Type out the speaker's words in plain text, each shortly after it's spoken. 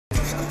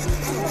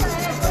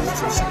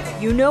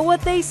You know what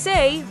they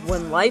say,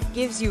 when life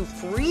gives you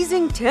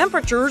freezing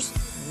temperatures,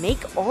 make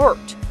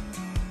art.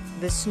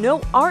 The Snow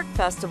Art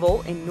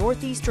Festival in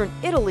northeastern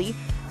Italy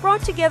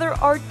brought together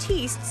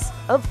artistes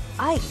of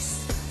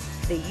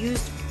ice. They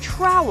used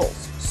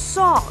trowels,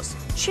 saws,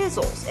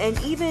 chisels,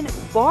 and even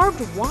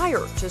barbed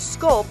wire to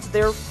sculpt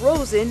their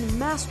frozen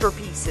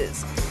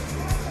masterpieces.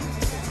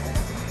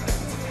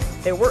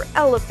 There were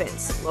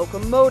elephants,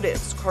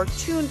 locomotives,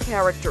 cartoon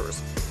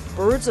characters,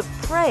 birds of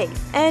prey,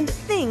 and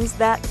things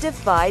that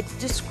defied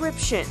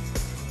description.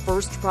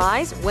 First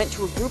prize went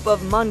to a group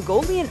of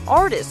Mongolian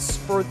artists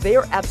for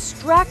their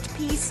abstract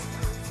piece,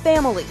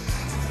 Family.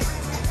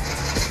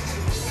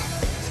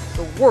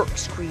 The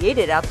works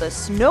created at the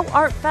Snow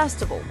Art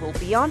Festival will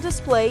be on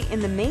display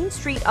in the main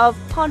street of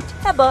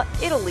Pontebba,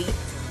 Italy,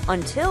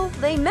 until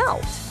they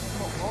melt.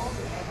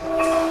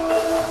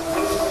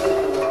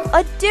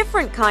 A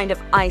different kind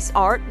of ice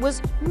art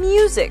was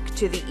music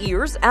to the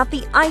ears at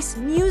the Ice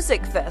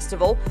Music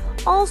Festival,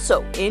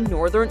 also in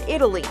northern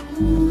Italy.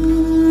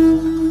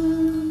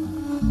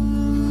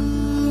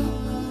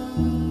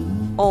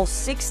 All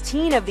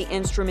 16 of the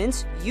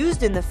instruments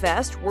used in the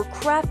fest were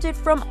crafted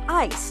from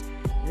ice.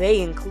 They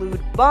include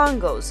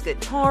bongos,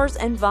 guitars,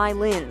 and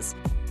violins.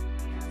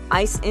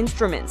 Ice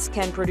instruments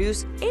can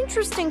produce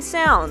interesting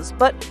sounds,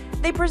 but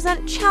they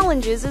present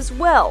challenges as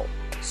well.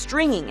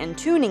 Stringing and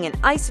tuning an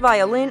ice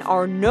violin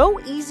are no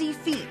easy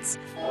feats.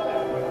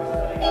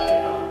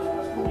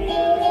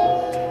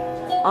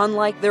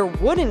 Unlike their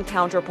wooden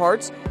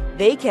counterparts,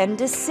 they can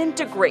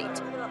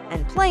disintegrate.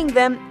 And playing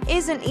them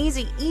isn't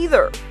easy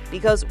either,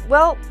 because,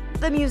 well,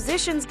 the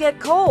musicians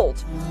get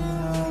cold.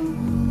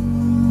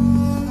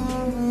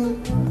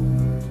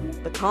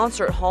 The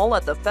concert hall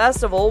at the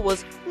festival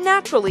was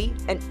naturally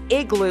an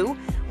igloo,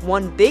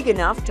 one big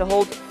enough to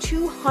hold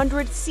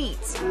 200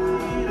 seats.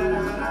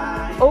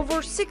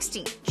 Over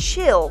 60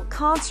 chill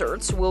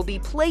concerts will be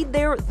played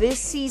there this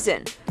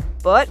season,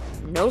 but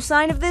no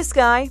sign of this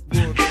guy.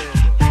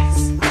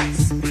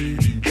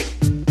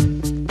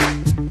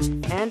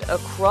 And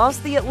across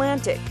the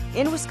Atlantic,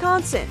 in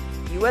Wisconsin,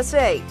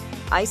 USA,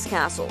 ice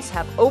castles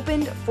have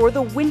opened for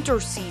the winter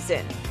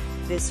season.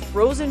 This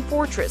frozen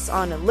fortress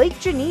on Lake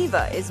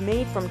Geneva is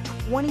made from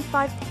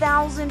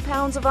 25,000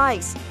 pounds of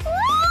ice.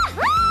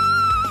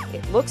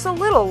 It looks a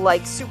little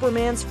like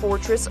Superman's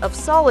Fortress of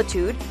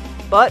Solitude,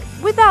 but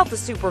without the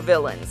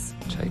supervillains.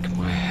 Take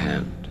my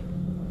hand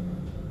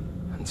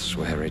and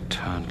swear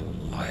eternal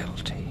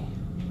loyalty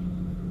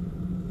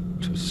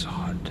to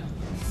Zod.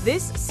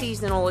 This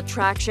seasonal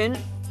attraction,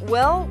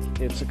 well,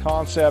 it's a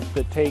concept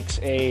that takes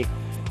a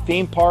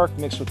theme park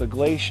mixed with a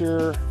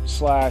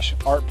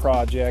glacier/art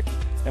project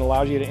and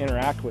allows you to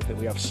interact with it.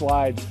 We have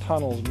slides,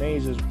 tunnels,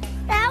 mazes.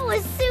 That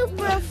was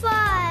super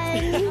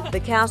fun! The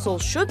castle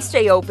should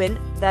stay open,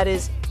 that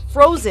is,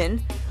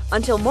 frozen,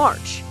 until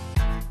March.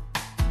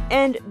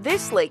 And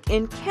this lake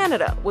in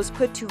Canada was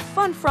put to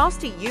fun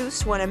frosty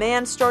use when a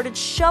man started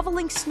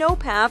shoveling snow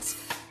paths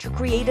to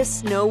create a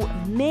snow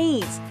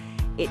maze.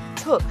 It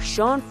took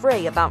Sean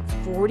Frey about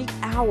 40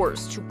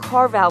 hours to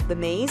carve out the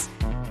maze.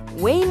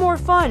 Way more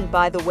fun,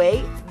 by the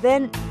way,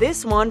 than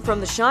this one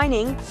from The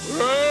Shining.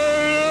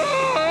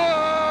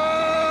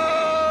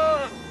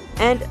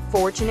 And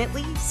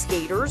fortunately,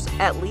 skaters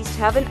at least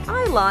have an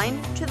eye line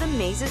to the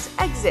maze's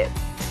exit.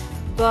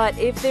 But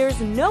if there's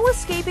no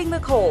escaping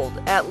the cold,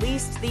 at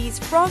least these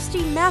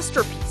frosty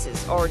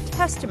masterpieces are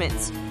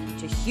testaments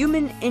to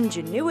human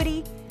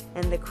ingenuity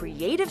and the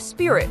creative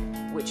spirit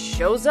which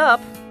shows up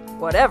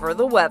whatever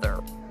the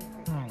weather.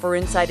 For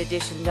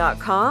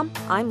InsideEdition.com,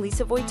 I'm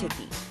Lisa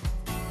Wojtycki.